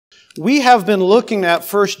We have been looking at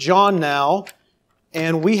 1 John now,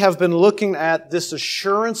 and we have been looking at this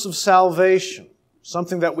assurance of salvation,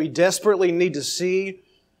 something that we desperately need to see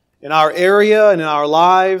in our area and in our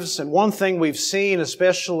lives. And one thing we've seen,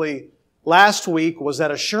 especially last week, was that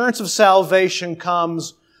assurance of salvation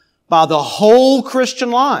comes by the whole Christian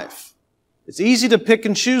life. It's easy to pick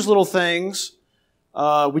and choose little things.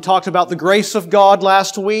 We talked about the grace of God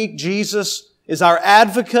last week. Jesus is our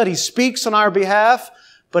advocate. He speaks on our behalf,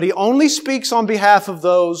 but He only speaks on behalf of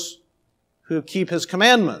those who keep His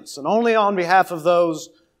commandments, and only on behalf of those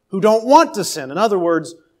who don't want to sin. In other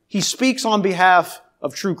words, He speaks on behalf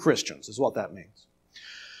of true Christians, is what that means.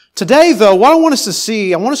 Today, though, what I want us to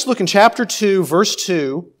see, I want us to look in chapter 2, verse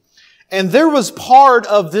 2, and there was part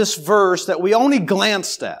of this verse that we only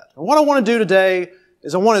glanced at. And what I want to do today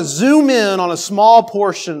is I want to zoom in on a small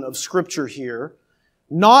portion of Scripture here,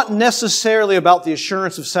 not necessarily about the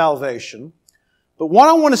assurance of salvation, but what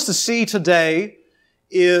I want us to see today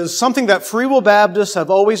is something that Free Will Baptists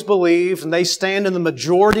have always believed, and they stand in the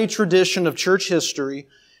majority tradition of church history,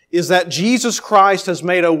 is that Jesus Christ has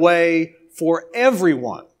made a way for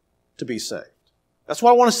everyone to be saved. That's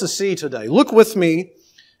what I want us to see today. Look with me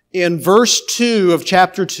in verse 2 of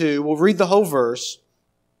chapter 2. We'll read the whole verse.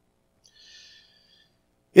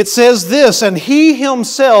 It says this, and He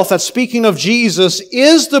Himself, that's speaking of Jesus,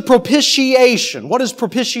 is the propitiation. What does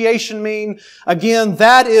propitiation mean? Again,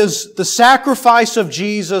 that is the sacrifice of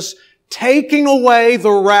Jesus taking away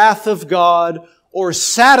the wrath of God or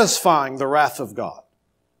satisfying the wrath of God.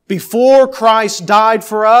 Before Christ died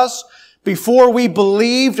for us, before we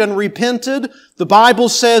believed and repented, the Bible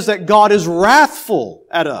says that God is wrathful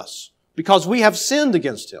at us because we have sinned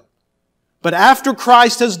against Him. But after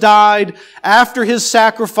Christ has died, after His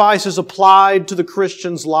sacrifice is applied to the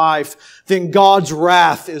Christian's life, then God's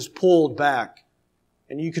wrath is pulled back.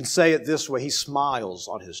 And you can say it this way, He smiles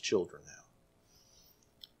on His children now.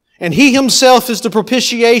 And He Himself is the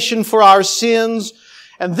propitiation for our sins.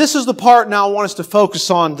 And this is the part now I want us to focus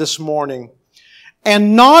on this morning.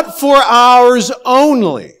 And not for ours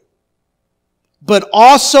only, but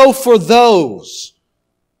also for those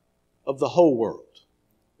of the whole world.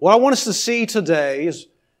 What I want us to see today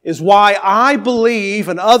is why I believe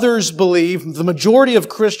and others believe, the majority of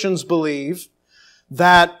Christians believe,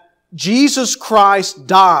 that Jesus Christ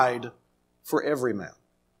died for every man.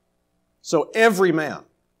 So every man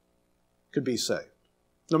could be saved.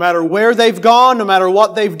 No matter where they've gone, no matter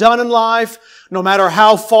what they've done in life, no matter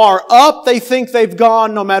how far up they think they've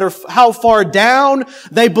gone, no matter how far down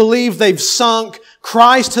they believe they've sunk,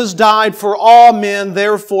 Christ has died for all men.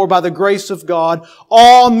 Therefore, by the grace of God,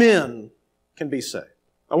 all men can be saved.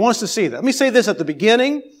 I want us to see that. Let me say this at the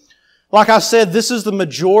beginning. Like I said, this is the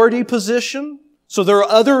majority position. So there are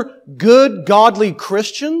other good, godly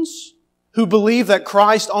Christians who believe that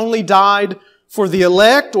Christ only died for the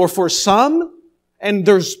elect or for some. And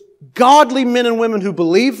there's godly men and women who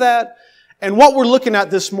believe that. And what we're looking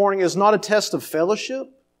at this morning is not a test of fellowship.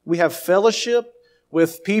 We have fellowship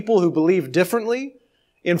with people who believe differently.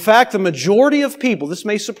 In fact, the majority of people, this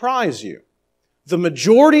may surprise you, the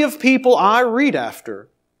majority of people I read after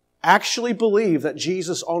actually believe that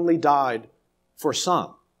Jesus only died for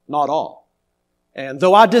some, not all. And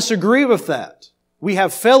though I disagree with that, we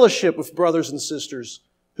have fellowship with brothers and sisters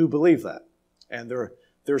who believe that. And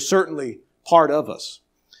they're certainly part of us.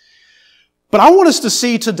 But I want us to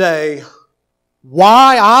see today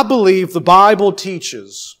why I believe the Bible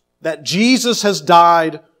teaches that Jesus has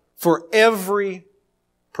died for every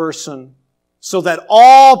person so that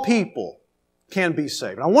all people can be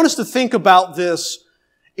saved. And I want us to think about this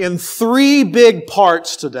in three big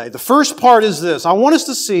parts today. The first part is this. I want us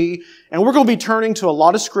to see, and we're going to be turning to a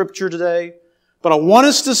lot of Scripture today, but I want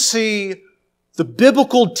us to see the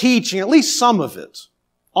biblical teaching, at least some of it,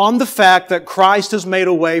 on the fact that Christ has made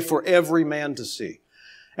a way for every man to see.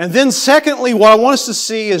 And then secondly, what I want us to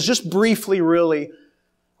see is just briefly really,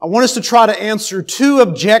 I want us to try to answer two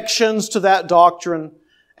objections to that doctrine.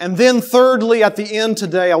 And then thirdly, at the end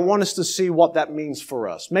today, I want us to see what that means for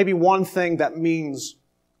us. Maybe one thing that means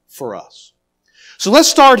for us. So let's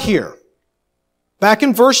start here. Back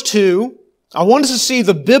in verse 2, I want us to see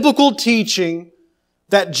the biblical teaching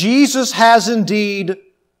that Jesus has indeed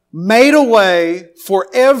made a way for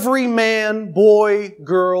every man, boy,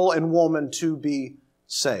 girl, and woman to be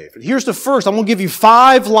saved. And here's the first. I'm going to give you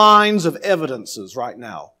 5 lines of evidences right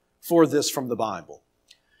now for this from the Bible.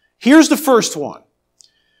 Here's the first one.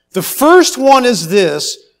 The first one is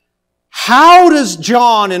this. How does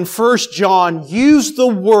John in 1 John use the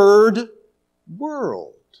word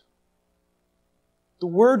world? The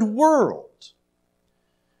word world.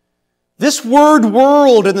 This word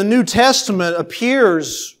world in the New Testament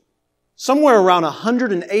appears somewhere around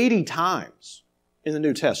 180 times in the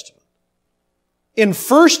New Testament. In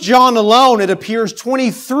 1 John alone, it appears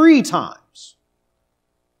 23 times.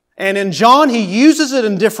 And in John, he uses it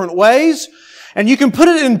in different ways. And you can put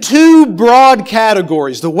it in two broad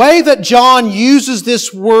categories. The way that John uses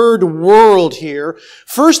this word world here,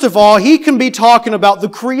 first of all, he can be talking about the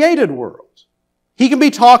created world. He can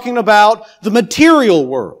be talking about the material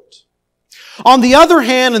world. On the other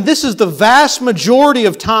hand, and this is the vast majority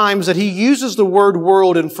of times that he uses the word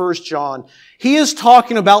world in 1 John, he is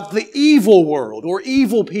talking about the evil world or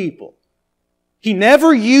evil people. He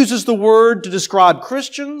never uses the word to describe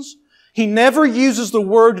Christians. He never uses the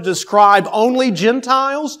word to describe only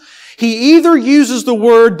Gentiles. He either uses the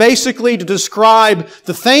word basically to describe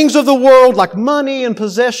the things of the world like money and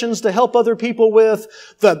possessions to help other people with,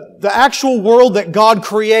 the actual world that God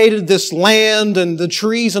created, this land and the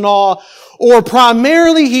trees and all, or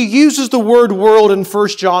primarily he uses the word world in 1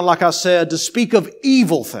 John, like I said, to speak of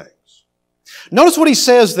evil things. Notice what he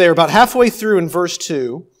says there about halfway through in verse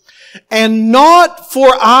 2, and not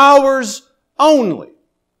for ours only.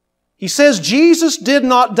 He says Jesus did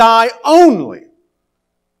not die only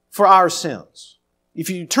for our sins. If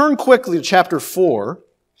you turn quickly to chapter 4,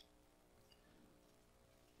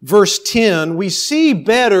 verse 10, we see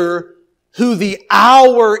better who the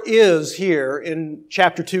hour is here in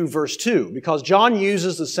chapter 2, verse 2, because John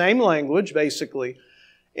uses the same language, basically.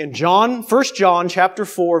 In 1 John chapter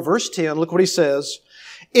 4, verse 10, look what he says.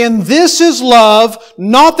 In this is love,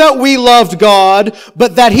 not that we loved God,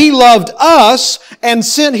 but that He loved us and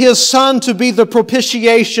sent His Son to be the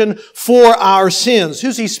propitiation for our sins.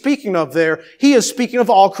 Who's He speaking of there? He is speaking of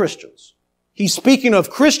all Christians. He's speaking of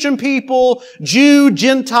Christian people, Jew,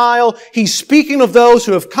 Gentile. He's speaking of those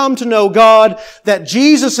who have come to know God, that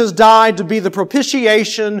Jesus has died to be the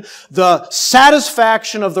propitiation, the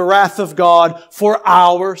satisfaction of the wrath of God for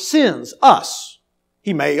our sins, us.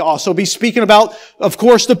 He may also be speaking about, of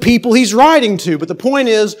course, the people he's writing to. But the point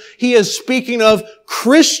is, he is speaking of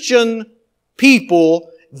Christian people.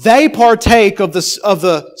 They partake of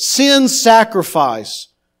the sin sacrifice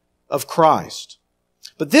of Christ.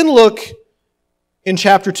 But then look in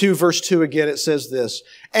chapter 2, verse 2 again. It says this,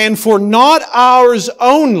 and for not ours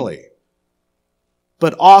only,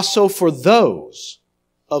 but also for those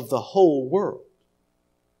of the whole world.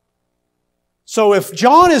 So if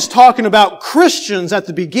John is talking about Christians at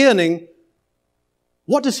the beginning,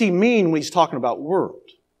 what does he mean when he's talking about world?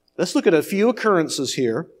 Let's look at a few occurrences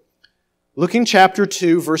here. Look in chapter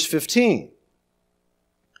 2, verse 15.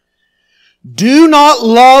 Do not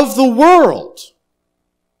love the world.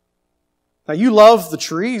 Now you love the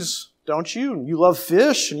trees, don't you? And you love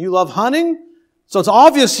fish and you love hunting. So it's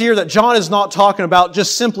obvious here that John is not talking about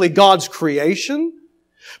just simply God's creation.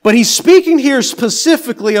 But he's speaking here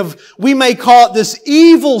specifically of, we may call it this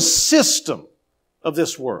evil system of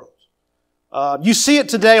this world. You see it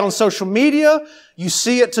today on social media. You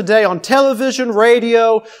see it today on television,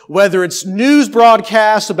 radio, whether it's news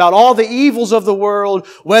broadcasts about all the evils of the world,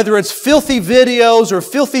 whether it's filthy videos or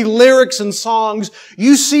filthy lyrics and songs.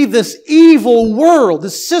 You see this evil world,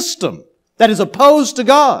 this system that is opposed to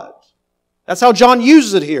God. That's how John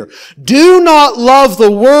uses it here. Do not love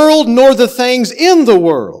the world nor the things in the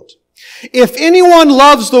world. If anyone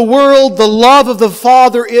loves the world, the love of the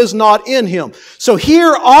Father is not in him. So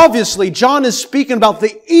here, obviously, John is speaking about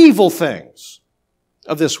the evil things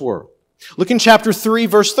of this world. Look in chapter 3,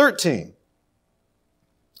 verse 13.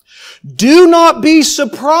 Do not be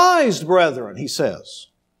surprised, brethren, he says,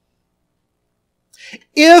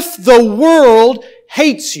 if the world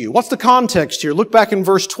hates you. What's the context here? Look back in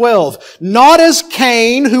verse 12. Not as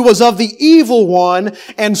Cain, who was of the evil one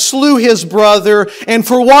and slew his brother. And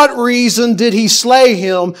for what reason did he slay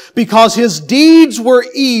him? Because his deeds were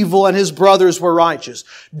evil and his brothers were righteous.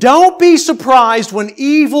 Don't be surprised when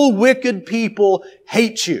evil, wicked people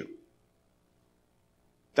hate you.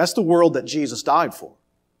 That's the world that Jesus died for.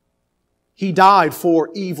 He died for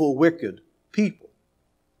evil, wicked people.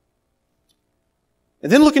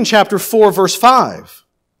 And then look in chapter 4, verse 5.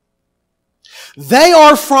 They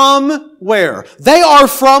are from where? They are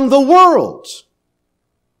from the world.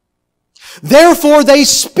 Therefore they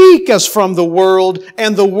speak as from the world,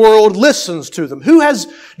 and the world listens to them. Who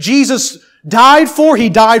has Jesus died for? He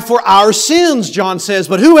died for our sins, John says.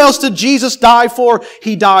 But who else did Jesus die for?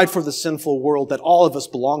 He died for the sinful world that all of us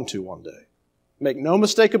belong to one day. Make no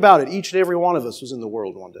mistake about it. Each and every one of us was in the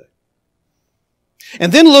world one day.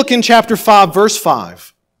 And then look in chapter 5, verse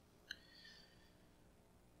 5.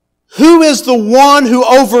 Who is the one who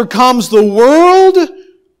overcomes the world?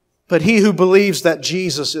 but he who believes that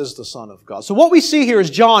Jesus is the Son of God. So what we see here is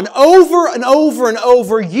John over and over and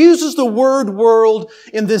over uses the word world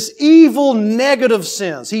in this evil, negative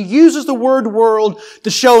sense. He uses the word world to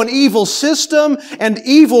show an evil system and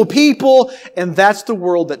evil people, and that's the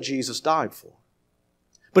world that Jesus died for.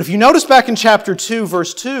 But if you notice back in chapter 2,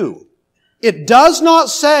 verse 2, it does not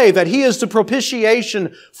say that He is the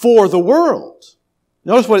propitiation for the world.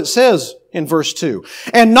 Notice what it says in verse 2.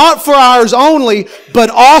 And not for ours only, but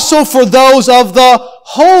also for those of the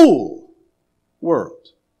whole world.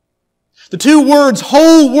 The two words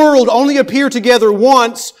whole world only appear together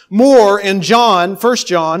once more in John, 1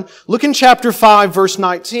 John. Look in chapter 5, verse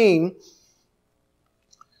 19.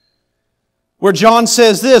 Where John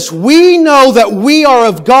says this, we know that we are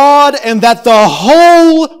of God and that the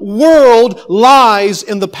whole world lies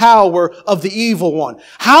in the power of the evil one.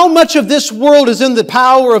 How much of this world is in the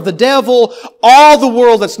power of the devil? All the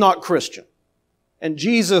world that's not Christian. And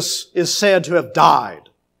Jesus is said to have died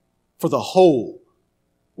for the whole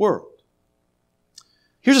world.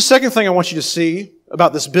 Here's the second thing I want you to see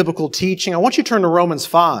about this biblical teaching. I want you to turn to Romans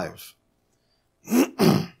 5.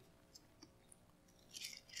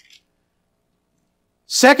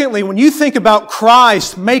 Secondly, when you think about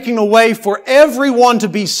Christ making a way for everyone to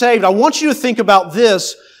be saved, I want you to think about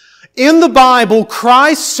this. In the Bible,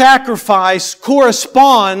 Christ's sacrifice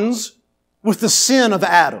corresponds with the sin of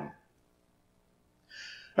Adam.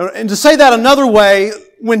 And to say that another way,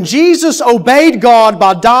 when Jesus obeyed God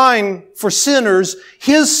by dying for sinners,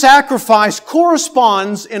 His sacrifice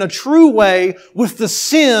corresponds in a true way with the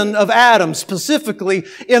sin of Adam, specifically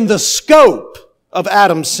in the scope of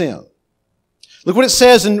Adam's sin. Look what it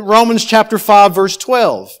says in Romans chapter 5, verse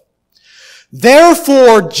 12.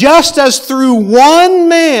 Therefore, just as through one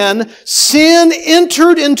man sin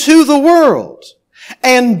entered into the world,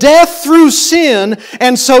 and death through sin,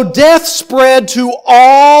 and so death spread to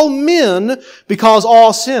all men because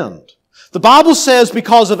all sinned. The Bible says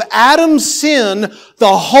because of Adam's sin,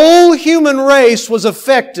 the whole human race was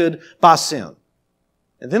affected by sin.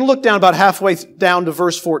 And then look down about halfway down to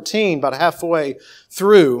verse 14, about halfway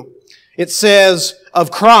through. It says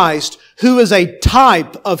of Christ, who is a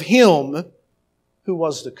type of Him who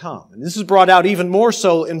was to come. And this is brought out even more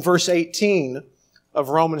so in verse 18 of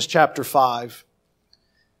Romans chapter 5.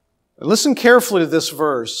 And listen carefully to this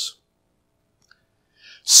verse.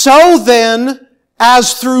 So then,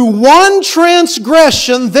 as through one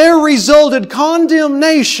transgression there resulted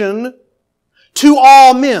condemnation to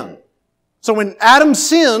all men. So when Adam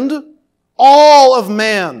sinned, all of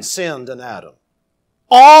man sinned in Adam.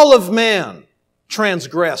 All of man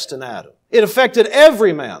transgressed in Adam. It affected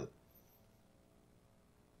every man.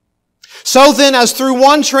 So then, as through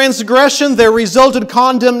one transgression there resulted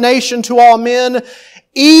condemnation to all men,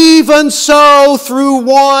 even so through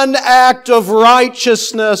one act of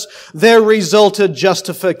righteousness there resulted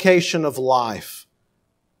justification of life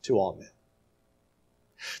to all men.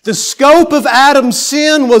 The scope of Adam's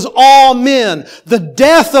sin was all men. The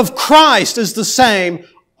death of Christ is the same,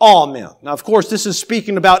 all men. Now, of course, this is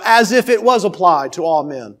speaking about as if it was applied to all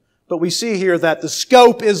men. But we see here that the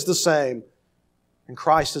scope is the same, and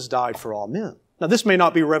Christ has died for all men. Now, this may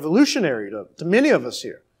not be revolutionary to many of us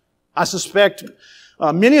here. I suspect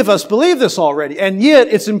many of us believe this already, and yet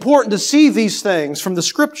it's important to see these things from the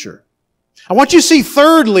Scripture. I want you to see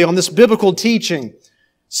thirdly on this biblical teaching,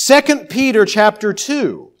 2 Peter chapter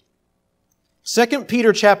 2. 2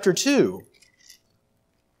 Peter chapter 2.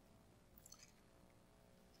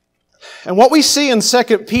 And what we see in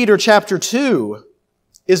 2 Peter chapter 2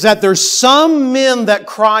 is that there's some men that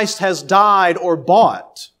Christ has died or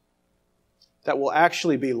bought that will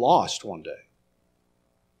actually be lost one day.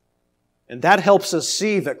 And that helps us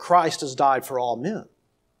see that Christ has died for all men.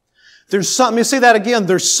 Let me say that again.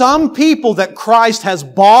 There's some people that Christ has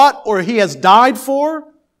bought or He has died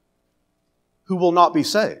for who will not be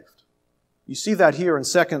saved. You see that here in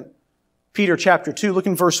 2 Peter chapter 2. Look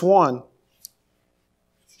in verse 1.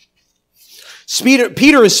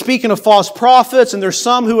 Peter is speaking of false prophets, and there's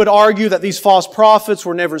some who would argue that these false prophets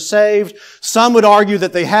were never saved. Some would argue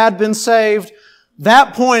that they had been saved.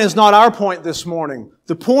 That point is not our point this morning.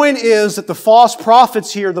 The point is that the false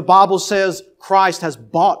prophets here, the Bible says Christ has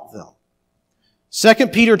bought them. 2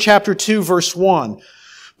 Peter chapter 2, verse 1.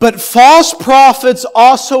 But false prophets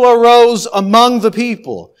also arose among the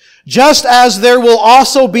people, just as there will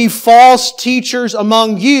also be false teachers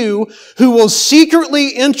among you who will secretly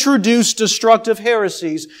introduce destructive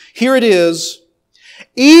heresies. Here it is,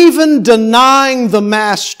 even denying the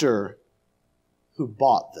master who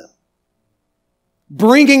bought them,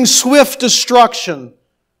 bringing swift destruction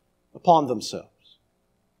upon themselves.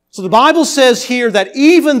 So the Bible says here that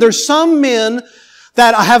even there's some men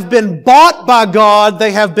that have been bought by God,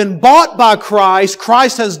 they have been bought by Christ,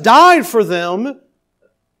 Christ has died for them,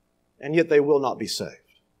 and yet they will not be saved.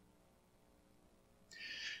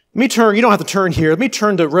 Let me turn, you don't have to turn here, let me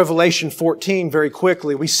turn to Revelation 14 very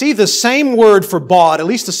quickly. We see the same word for bought, at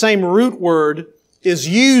least the same root word, is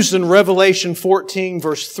used in Revelation 14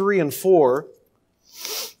 verse 3 and 4.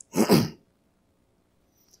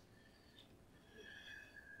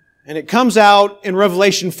 And it comes out in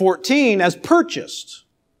Revelation 14 as purchased.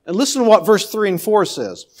 And listen to what verse 3 and 4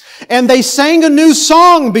 says. And they sang a new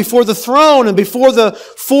song before the throne and before the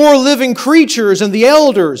four living creatures and the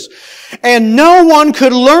elders. And no one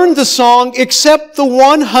could learn the song except the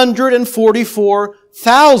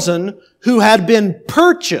 144,000 who had been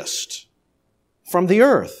purchased from the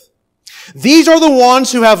earth. These are the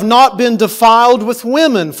ones who have not been defiled with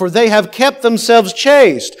women, for they have kept themselves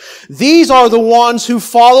chaste. These are the ones who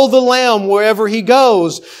follow the Lamb wherever He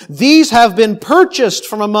goes. These have been purchased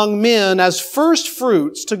from among men as first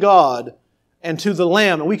fruits to God and to the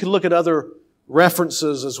Lamb. And we could look at other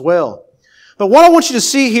references as well. But what I want you to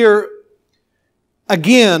see here,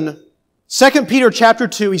 again, 2 Peter chapter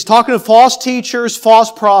 2, he's talking to false teachers,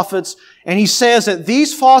 false prophets, and he says that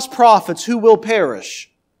these false prophets who will perish,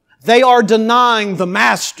 they are denying the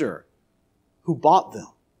Master who bought them.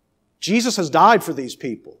 Jesus has died for these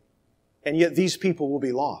people, and yet these people will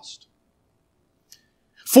be lost.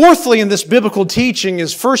 Fourthly, in this biblical teaching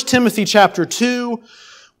is 1 Timothy chapter 2.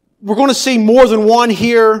 We're going to see more than one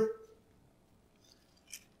here.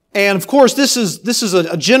 And of course, this is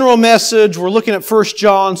a general message. We're looking at 1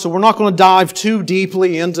 John, so we're not going to dive too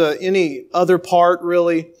deeply into any other part,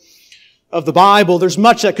 really, of the Bible. There's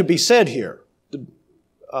much that could be said here.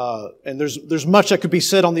 And there's much that could be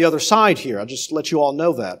said on the other side here. I'll just let you all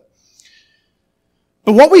know that.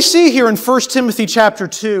 But what we see here in 1 Timothy chapter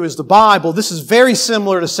 2 is the Bible. This is very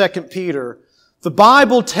similar to 2 Peter. The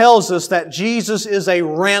Bible tells us that Jesus is a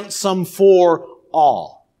ransom for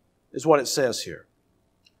all, is what it says here.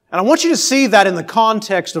 And I want you to see that in the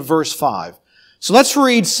context of verse 5. So let's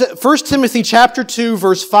read 1 Timothy chapter 2,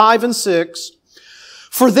 verse 5 and 6.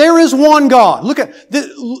 For there is one God. Look at,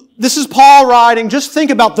 this is Paul writing. Just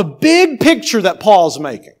think about the big picture that Paul's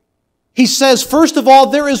making. He says, first of all,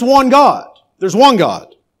 there is one God. There's one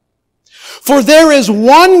God. For there is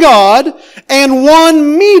one God and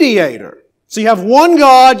one mediator. So you have one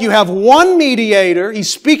God, you have one mediator.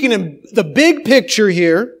 He's speaking in the big picture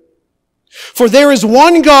here. For there is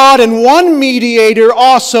one God and one mediator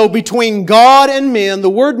also between God and men. The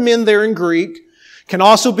word men there in Greek can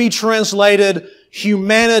also be translated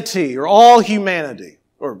humanity, or all humanity,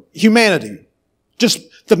 or humanity. Just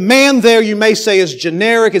the man there, you may say, is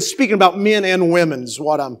generic. It's speaking about men and women is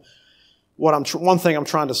one thing I'm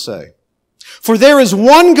trying to say. For there is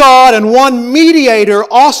one God and one mediator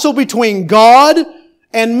also between God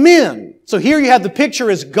and men. So here you have the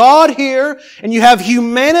picture as God here, and you have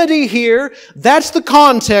humanity here. That's the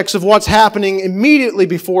context of what's happening immediately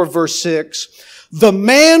before verse 6. The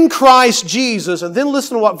man Christ Jesus, and then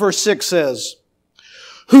listen to what verse 6 says.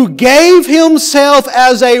 Who gave Himself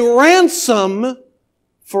as a ransom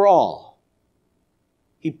for all.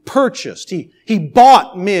 He purchased, He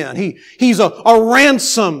bought men. He's a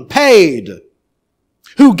ransom paid.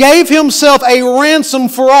 Who gave Himself a ransom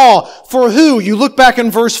for all. For who? You look back in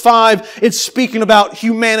verse 5, it's speaking about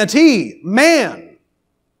humanity, man.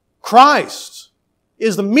 Christ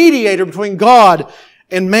is the mediator between God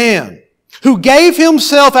and man. Who gave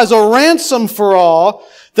Himself as a ransom for all,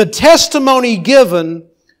 the testimony given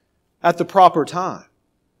at the proper time.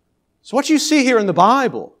 So what you see here in the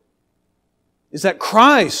Bible is that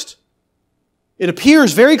Christ, it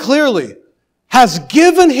appears very clearly, has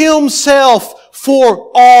given Himself for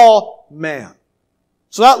all man.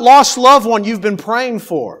 So that lost loved one you've been praying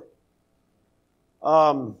for,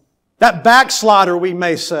 that backslider we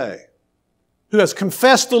may say, who has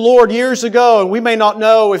confessed the Lord years ago and we may not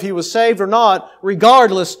know if he was saved or not,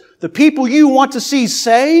 regardless, the people you want to see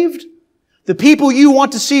saved, the people you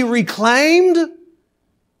want to see reclaimed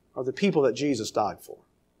are the people that Jesus died for.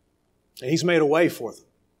 And He's made a way for them.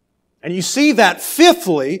 And you see that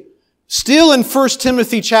fifthly, still in 1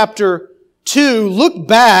 Timothy chapter 2, look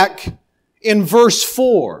back in verse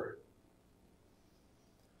 4.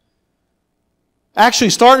 Actually,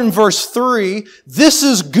 start in verse 3. This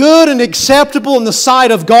is good and acceptable in the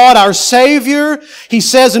sight of God our Savior. He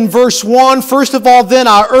says in verse 1, first of all, then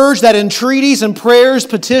I urge that entreaties and prayers,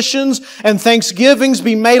 petitions, and thanksgivings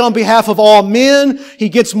be made on behalf of all men. He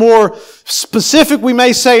gets more specific, we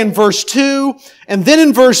may say, in verse 2. And then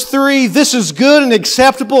in verse 3, this is good and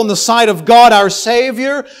acceptable in the sight of God our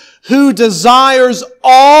Savior, who desires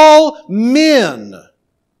all men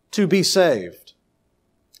to be saved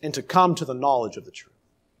and to come to the knowledge of the truth.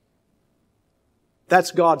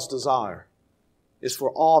 That's God's desire, is for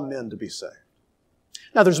all men to be saved.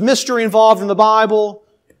 Now, there's mystery involved in the Bible.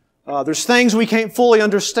 There's things we can't fully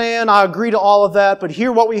understand. I agree to all of that. But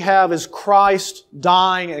here what we have is Christ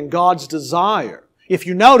dying and God's desire. If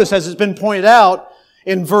you notice, as it's been pointed out,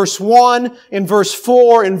 in verse 1, in verse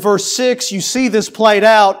 4, in verse 6, you see this played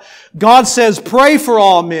out. God says, pray for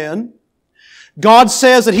all men. God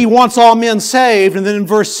says that He wants all men saved. And then in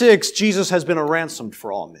verse 6, Jesus has been a ransom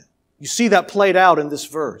for all men. You see that played out in this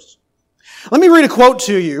verse. Let me read a quote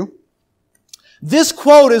to you. This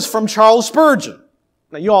quote is from Charles Spurgeon.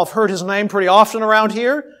 Now, you all have heard his name pretty often around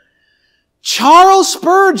here. Charles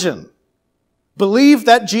Spurgeon believed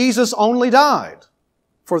that Jesus only died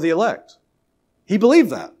for the elect. He believed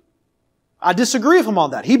that. I disagree with him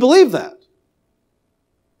on that. He believed that.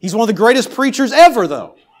 He's one of the greatest preachers ever,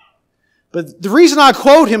 though. But the reason I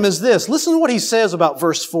quote him is this. Listen to what he says about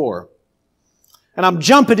verse 4. And I'm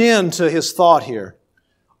jumping into his thought here.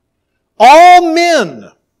 All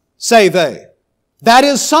men, say they, that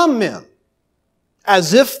is, some men,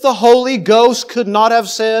 as if the Holy Ghost could not have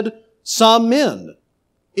said some men,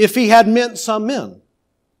 if He had meant some men.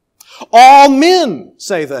 All men,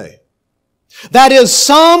 say they, that is,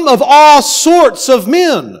 some of all sorts of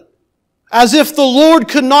men, as if the Lord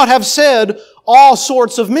could not have said all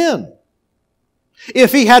sorts of men,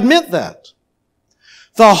 if He had meant that.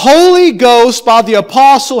 The Holy Ghost by the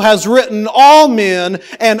apostle has written all men,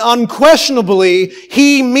 and unquestionably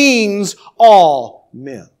He means all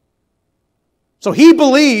men. So he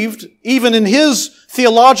believed, even in his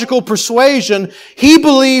theological persuasion, he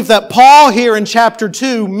believed that Paul here in chapter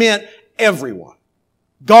 2 meant everyone.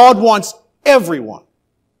 God wants everyone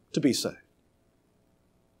to be saved.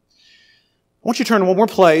 I want you to turn to one more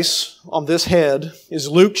place on this head, is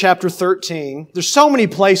Luke chapter 13. There's so many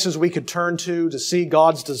places we could turn to see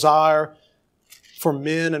God's desire for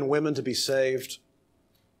men and women to be saved.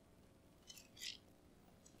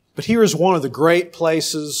 But here is one of the great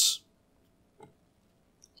places.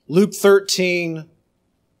 Luke 13,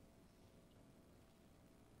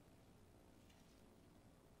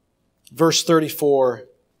 verse 34.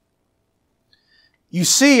 You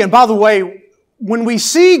see, and by the way, when we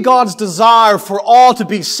see God's desire for all to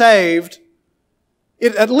be saved,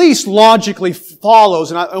 it at least logically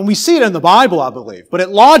follows, and we see it in the Bible, I believe, but it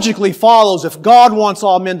logically follows if God wants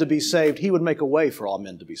all men to be saved, He would make a way for all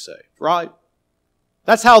men to be saved, right?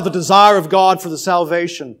 That's how the desire of God for the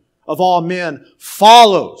salvation of all men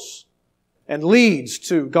follows and leads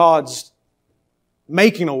to God's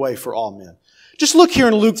making a way for all men. Just look here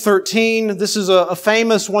in Luke 13. This is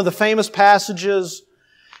one of the famous passages.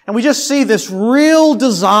 And we just see this real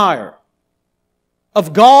desire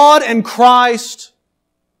of God and Christ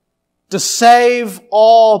to save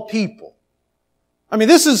all people. I mean,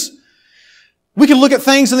 we can look at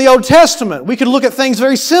things in the Old Testament. We can look at things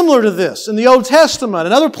very similar to this in the Old Testament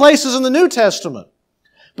and other places in the New Testament.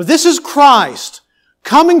 But this is Christ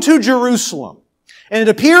coming to Jerusalem. And it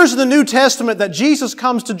appears in the New Testament that Jesus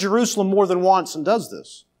comes to Jerusalem more than once and does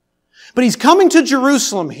this. But He's coming to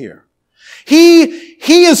Jerusalem here. He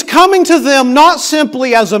is coming to them not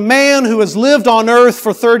simply as a man who has lived on earth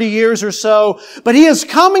for 30 years or so, but He is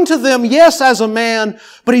coming to them, yes, as a man,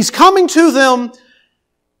 but He's coming to them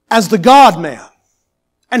as the God-man.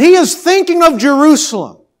 And He is thinking of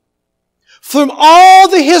Jerusalem. From all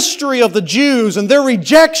the history of the Jews and their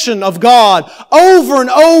rejection of God over and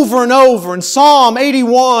over and over. In Psalm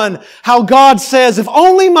 81, how God says, if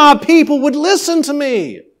only my people would listen to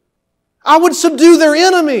me, I would subdue their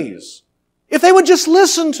enemies. If they would just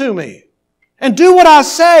listen to me and do what I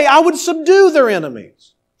say, I would subdue their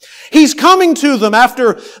enemies. He's coming to them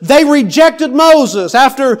after they rejected Moses,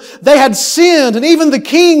 after they had sinned, and even the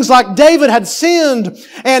kings like David had sinned,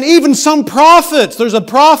 and even some prophets. There's a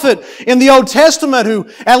prophet in the Old Testament who,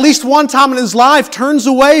 at least one time in his life, turns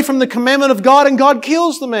away from the commandment of God and God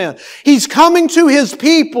kills the man. He's coming to His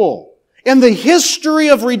people in the history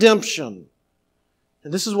of redemption.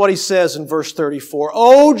 And this is what He says in verse 34.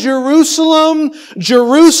 "O Jerusalem,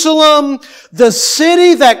 Jerusalem, the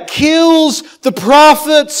city that kills the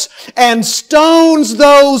prophets and stones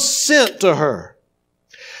those sent to her.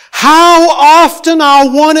 How often I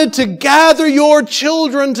wanted to gather your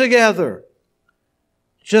children together,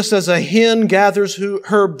 just as a hen gathers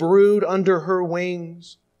her brood under her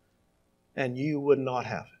wings, and you would not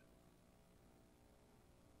have it."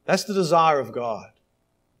 That's the desire of God.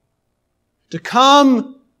 To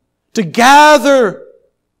come, to gather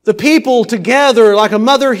the people together like a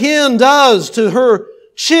mother hen does to her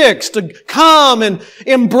chicks to come and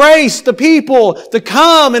embrace the people, to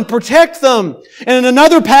come and protect them. And in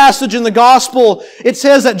another passage in the Gospel, it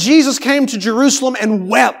says that Jesus came to Jerusalem and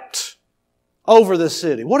wept over the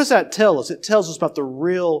city. What does that tell us? It tells us about the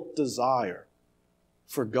real desire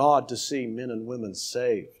for God to see men and women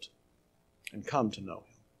saved and come to know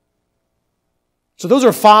Him. So those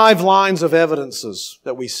are 5 lines of evidences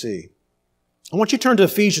that we see. I want you to turn to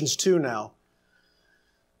Ephesians 2 now.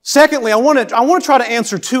 Secondly, I want to try to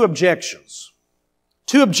answer 2 objections.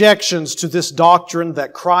 2 objections to this doctrine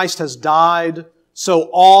that Christ has died so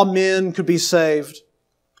all men could be saved.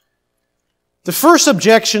 The first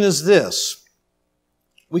objection is this.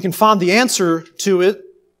 We can find the answer to it,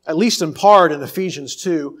 at least in part, in Ephesians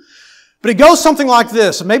 2. But it goes something like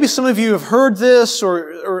this. And maybe some of you have heard this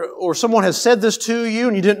or someone has said this to you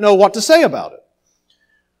and you didn't know what to say about it.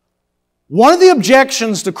 One of the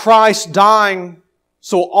objections to Christ dying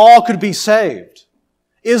so all could be saved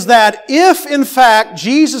is that if, in fact,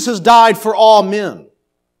 Jesus has died for all men,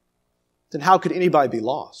 then how could anybody be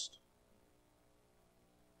lost?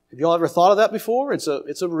 Have you all ever thought of that before? It's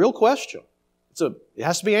a real question. It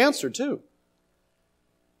has to be answered too.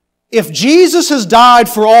 If Jesus has died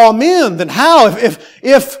for all men, then how?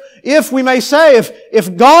 If we may say,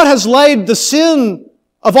 if God has laid the sin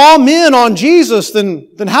of all men on Jesus, then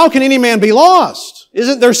how can any man be lost?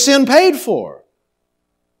 Isn't their sin paid for?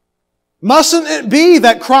 Mustn't it be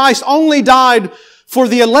that Christ only died for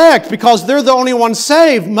the elect because they're the only ones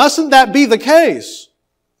saved? Mustn't that be the case?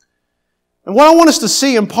 And what I want us to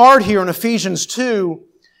see in part here in Ephesians 2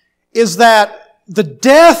 is that the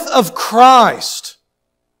death of Christ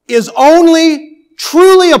is only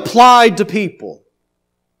truly applied to people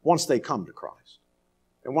once they come to Christ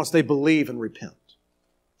and once they believe and repent.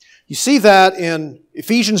 You see that in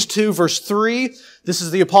Ephesians 2 verse 3. This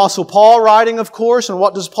is the Apostle Paul writing, of course. And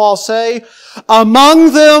what does Paul say?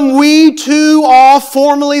 Among them we too all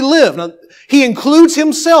formerly lived. Now, he includes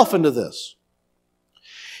himself into this.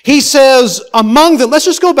 He says, among them, let's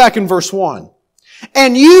just go back in verse 1.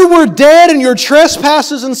 And you were dead in your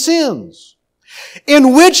trespasses and sins,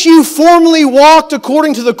 in which you formerly walked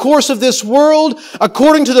according to the course of this world,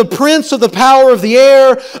 according to the prince of the power of the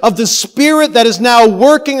air, of the spirit that is now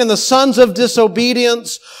working in the sons of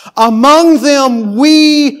disobedience. Among them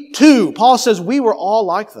we too. Paul says we were all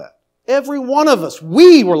like that. Every one of us,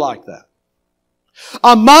 we were like that.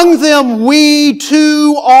 Among them we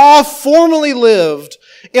too all formerly lived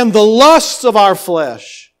in the lusts of our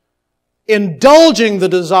flesh, indulging the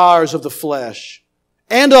desires of the flesh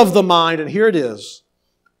and of the mind, and here it is,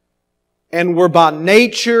 and were by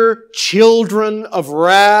nature children of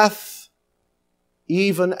wrath,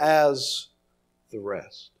 even as the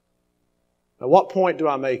rest. Now, what point do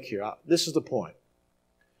I make here? This is the point.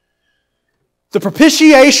 The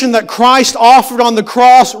propitiation that Christ offered on the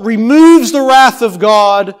cross removes the wrath of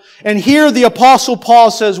God, and here the Apostle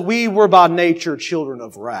Paul says we were by nature children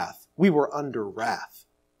of wrath. We were under wrath,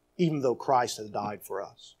 even though Christ had died for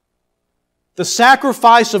us. The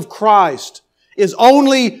sacrifice of Christ is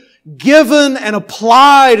only given and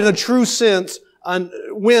applied in a true sense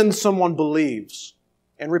when someone believes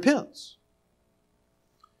and repents.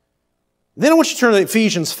 Then I want you to turn to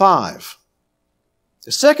Ephesians 5.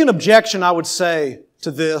 The second objection I would say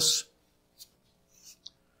to this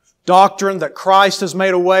doctrine that Christ has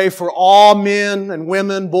made a way for all men and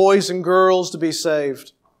women, boys and girls to be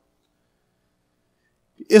saved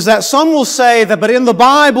is that some will say that, but in the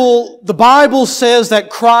Bible says that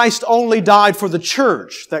Christ only died for the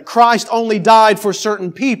church, that Christ only died for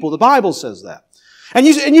certain people. The Bible says that. And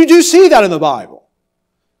you do see that in the Bible.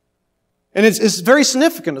 And it's very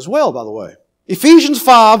significant as well, by the way. Ephesians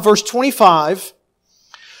 5, verse 25,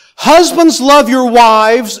 husbands, love your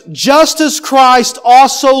wives, just as Christ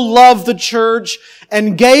also loved the church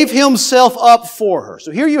and gave Himself up for her.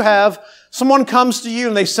 So here you have, someone comes to you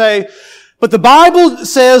and they say, but the Bible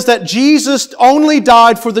says that Jesus only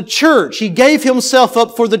died for the church. He gave Himself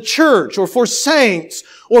up for the church or for saints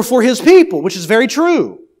or for His people, which is very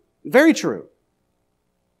true. Very true.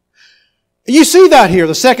 You see that here,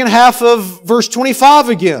 the second half of verse 25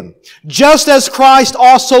 again. Just as Christ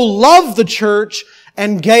also loved the church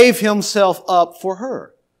and gave Himself up for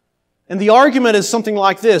her. And the argument is something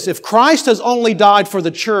like this. If Christ has only died for the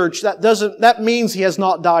church, that means He has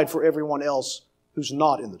not died for everyone else who's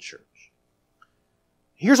not in the church.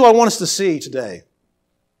 Here's what I want us to see today. I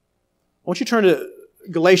want you to turn to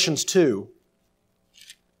Galatians 2.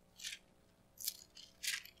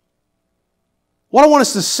 What I want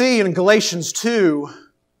us to see in Galatians 2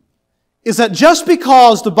 is that just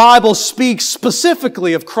because the Bible speaks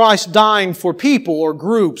specifically of Christ dying for people or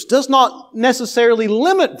groups does not necessarily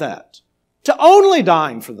limit that To only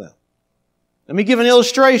dying for them. Let me give an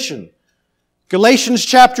illustration. Galatians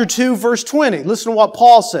chapter 2, verse 20. Listen to what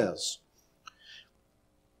Paul says.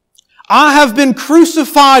 I have been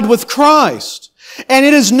crucified with Christ, and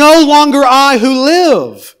it is no longer I who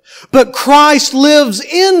live, but Christ lives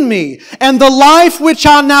in me. And the life which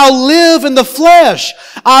I now live in the flesh,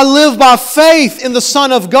 I live by faith in the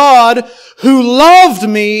Son of God, who loved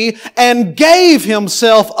me and gave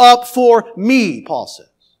Himself up for me, Paul says.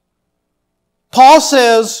 Paul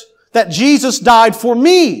says that Jesus died for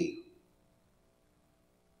me.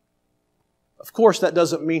 Of course, that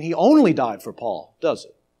doesn't mean He only died for Paul, does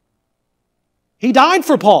it? He died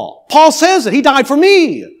for Paul. Paul says it. He died for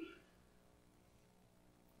me.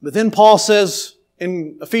 But then Paul says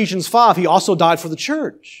in Ephesians 5, He also died for the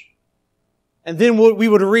church. And then we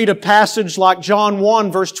would read a passage like John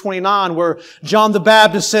 1, verse 29, where John the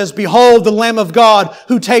Baptist says, Behold the Lamb of God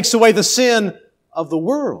who takes away the sin of the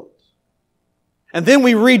world. And then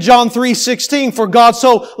we read John 3:16, For God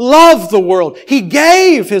so loved the world, He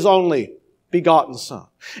gave His only begotten Son.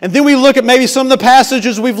 And then we look at maybe some of the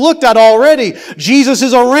passages we've looked at already. Jesus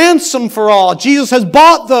is a ransom for all. Jesus has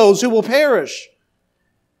bought those who will perish.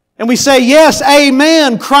 And we say, yes,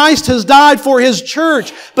 amen, Christ has died for His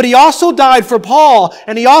church, but He also died for Paul,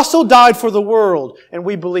 and He also died for the world, and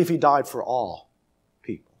we believe He died for all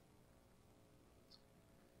people.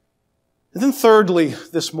 And then thirdly,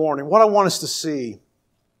 this morning, what I want us to see,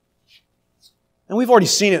 and we've already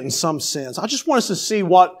seen it in some sense, I just want us to see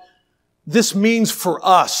what this means for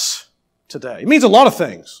us today. It means a lot of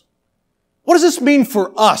things. What does this mean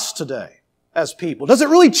for us today as people? Does it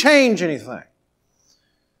really change anything?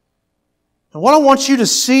 And what I want you to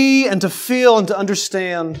see and to feel and to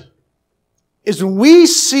understand is when we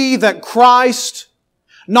see that Christ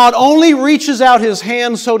not only reaches out His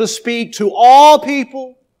hand, so to speak, to all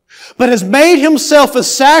people, but has made Himself a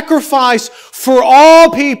sacrifice for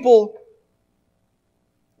all people,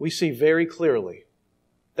 we see very clearly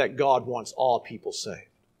that God wants all people saved.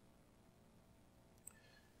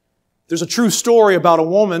 There's a true story about a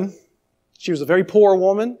woman. She was a very poor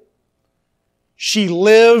woman. She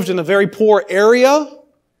lived in a very poor area,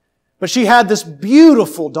 but she had this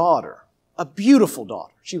beautiful daughter, a beautiful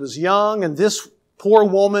daughter. She was young, and this poor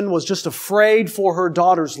woman was just afraid for her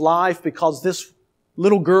daughter's life because this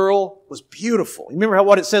little girl was beautiful. You remember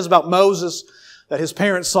what it says about Moses, that his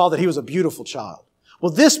parents saw that he was a beautiful child.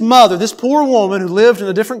 Well, this mother, this poor woman who lived in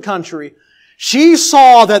a different country, she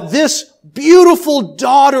saw that this beautiful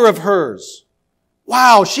daughter of hers,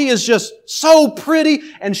 wow, she is just so pretty,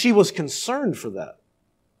 and she was concerned for that.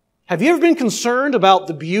 Have you ever been concerned about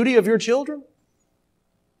the beauty of your children?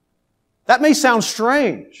 That may sound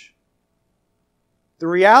strange. The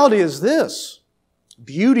reality is this: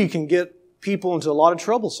 beauty can get people into a lot of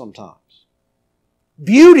trouble sometimes.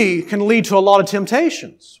 Beauty can lead to a lot of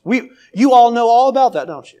temptations. You all know all about that,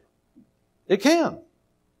 don't you? It can.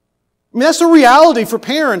 I mean, that's a reality for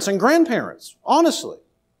parents and grandparents, honestly.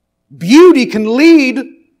 Beauty can lead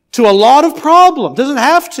to a lot of problems. Doesn't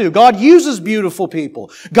have to. God uses beautiful people.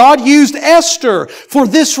 God used Esther. For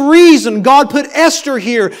this reason, God put Esther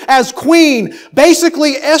here as queen.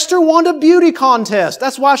 Basically, Esther won a beauty contest.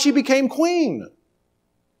 That's why she became queen.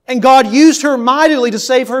 And God used her mightily to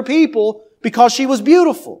save her people because she was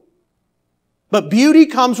beautiful. But beauty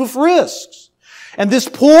comes with risks. And this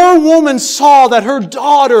poor woman saw that her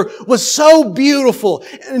daughter was so beautiful,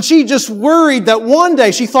 and she just worried that one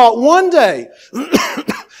day, she thought one day,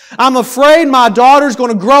 I'm afraid my daughter's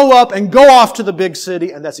going to grow up and go off to the big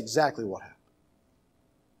city, and that's exactly what happened.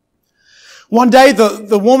 One day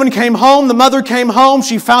the woman came home, the mother came home,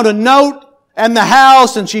 she found a note in the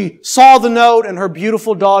house, and she saw the note, and her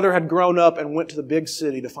beautiful daughter had grown up and went to the big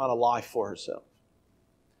city to find a life for herself.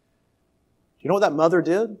 You know what that mother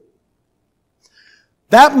did?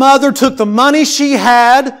 That mother took the money she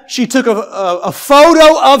had, she took a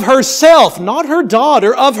photo of herself, not her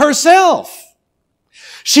daughter, of herself.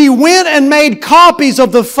 She went and made copies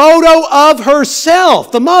of the photo of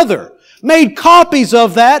herself, the mother. Made copies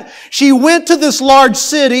of that. She went to this large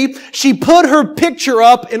city. She put her picture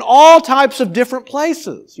up in all types of different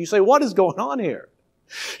places. You say, what is going on here?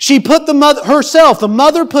 She put the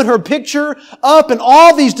mother put her picture up in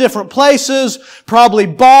all these different places, probably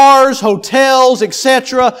bars, hotels,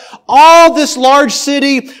 etc. All this large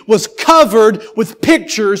city was covered with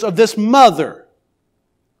pictures of this mother.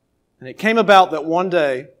 And it came about that one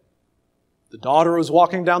day, the daughter was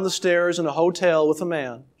walking down the stairs in a hotel with a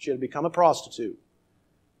man. She had become a prostitute.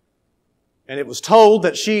 And it was told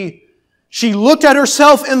that she looked at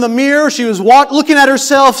herself in the mirror. She was looking at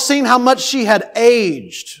herself, seeing how much she had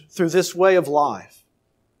aged through this way of life.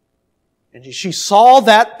 And she saw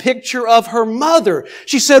that picture of her mother.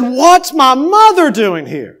 She said, "What's my mother doing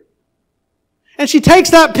here?" And she takes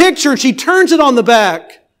that picture and she turns it on the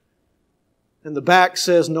back. And the back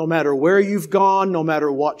says, "No matter where you've gone, no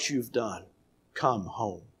matter what you've done, come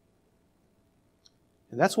home."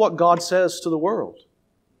 And that's what God says to the world.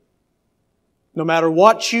 No matter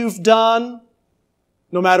what you've done,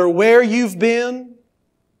 no matter where you've been,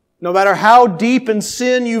 no matter how deep in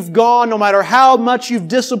sin you've gone, no matter how much you've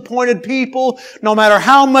disappointed people, no matter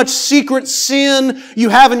how much secret sin you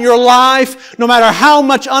have in your life, no matter how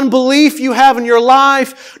much unbelief you have in your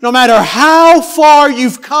life, no matter how far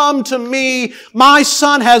you've come to me, my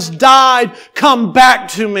Son has died, come back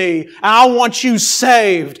to me. I want you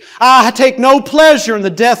saved. I take no pleasure in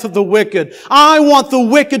the death of the wicked. I want the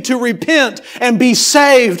wicked to repent and be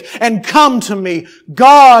saved and come to me.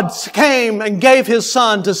 God came and gave His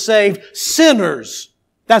Son to save sinners.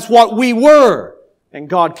 That's what we were. And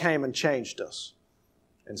God came and changed us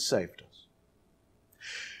and saved us.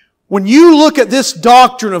 When you look at this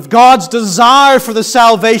doctrine of God's desire for the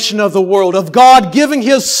salvation of the world, of God giving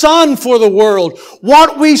His Son for the world,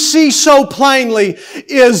 what we see so plainly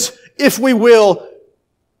is, if we will,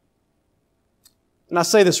 and I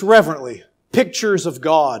say this reverently, pictures of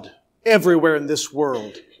God everywhere in this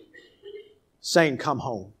world saying, "Come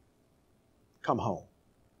home. Come home."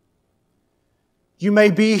 You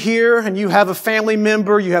may be here and you have a family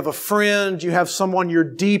member, you have a friend, you have someone you're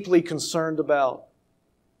deeply concerned about,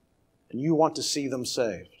 and you want to see them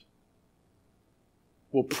saved.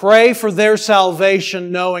 Well, pray for their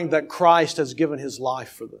salvation knowing that Christ has given His life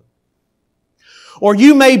for them. Or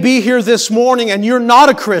you may be here this morning and you're not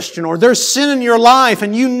a Christian, or there's sin in your life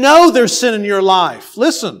and you know there's sin in your life.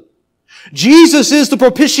 Listen. Jesus is the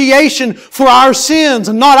propitiation for our sins,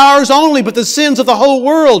 and not ours only, but the sins of the whole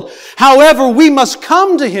world. However, we must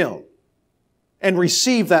come to Him and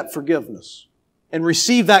receive that forgiveness and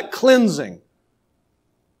receive that cleansing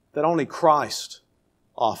that only Christ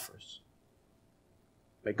offers.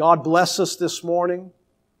 May God bless us this morning.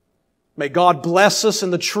 May God bless us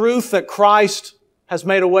in the truth that Christ has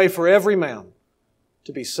made a way for every man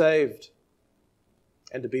to be saved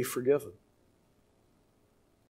and to be forgiven.